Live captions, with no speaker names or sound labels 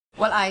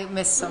Well, I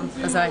missed some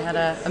because I had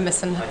a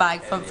missing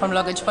bag from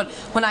luggage. But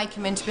when I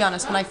came in, to be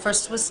honest, when I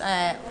first was,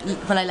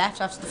 when I left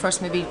after the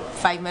first maybe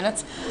 5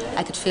 minutes,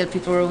 I could feel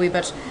people were a wee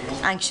bit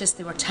anxious.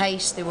 They were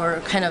tight. They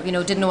were kind of,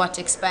 didn't know what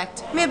to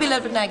expect. Maybe a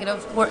little bit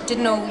negative.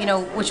 Didn't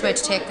know, which way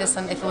to take this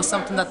and if it was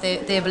something that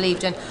they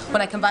believed in.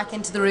 When I come back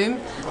into the room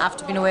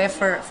after being away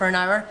for an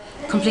hour,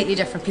 completely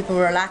different. People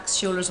were relaxed.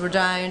 Shoulders were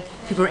down.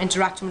 People were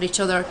interacting with each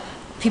other.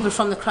 People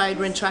from the crowd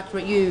were interacting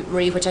with you,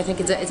 Marie, which I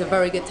think is a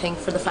very good thing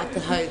for the fact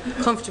that how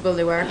comfortable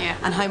they were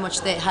and how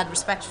much they had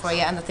respect for you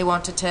and that they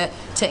wanted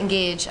to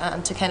engage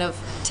and to kind of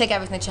take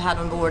everything that you had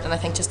on board. And I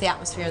think just the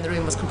atmosphere in the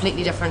room was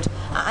completely different.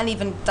 And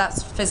even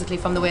that's physically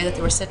from the way that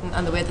they were sitting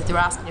and the way that they were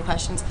asking you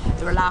questions.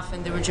 They were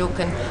laughing, they were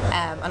joking,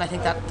 and I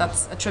think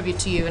that's a tribute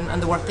to you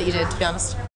and the work that you did, to be honest.